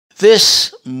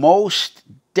This most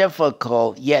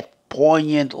difficult yet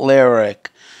poignant lyric,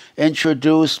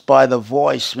 introduced by the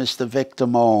voice, Mr. Victor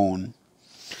Moan.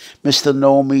 Mr.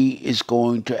 Nomi is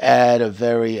going to add a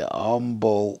very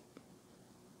humble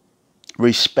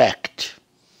respect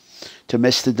to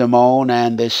Mr. Damone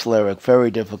and this lyric, very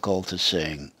difficult to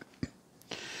sing.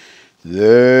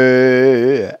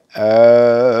 They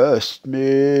asked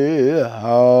me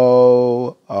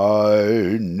how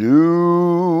I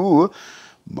knew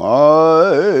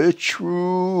my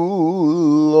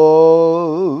true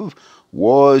love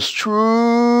was true.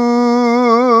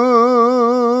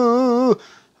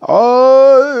 I,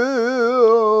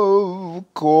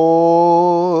 of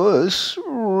course,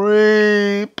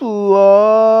 replied,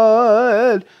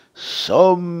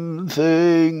 something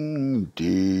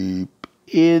deep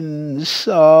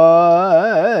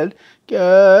inside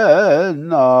cannot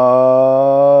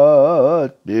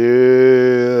be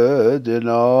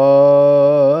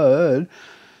denied.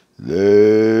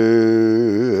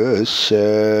 They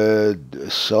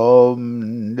said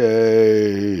someday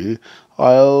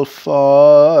I'll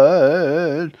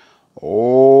find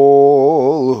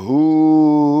all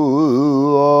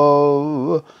who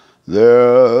love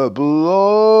their blood.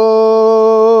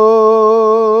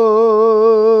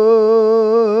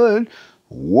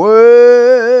 When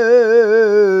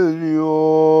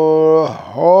your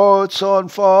heart's on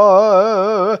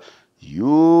fire,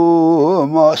 you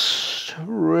must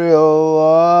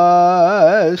realize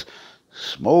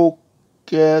smoke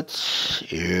gets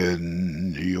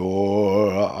in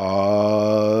your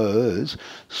eyes.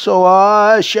 So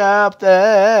I shapped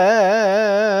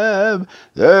them,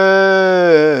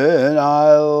 then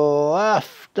I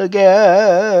laughed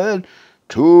again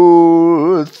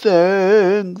to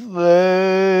think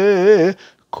they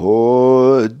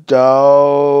could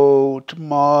doubt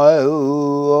my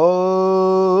love.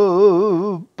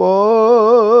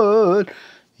 But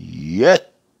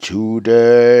yet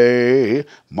today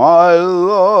my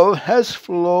love has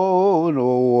flown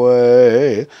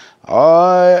away.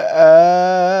 I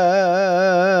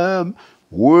am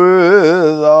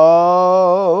without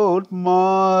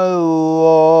my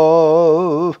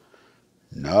love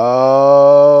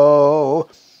now.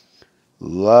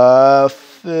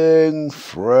 Laughing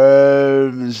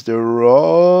friends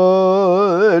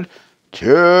deride,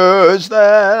 tears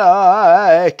that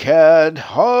I can't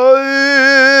hide.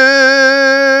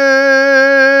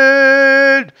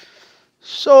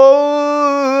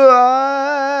 So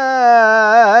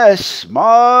I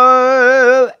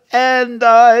smile and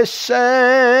I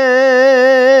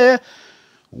say,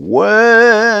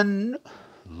 when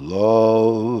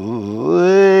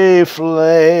lovely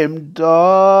flame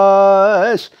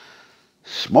dies,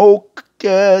 smoke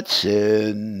gets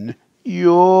in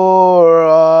your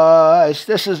eyes.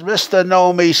 This is Mr.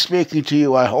 Nomi speaking to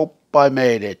you. I hope I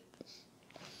made it.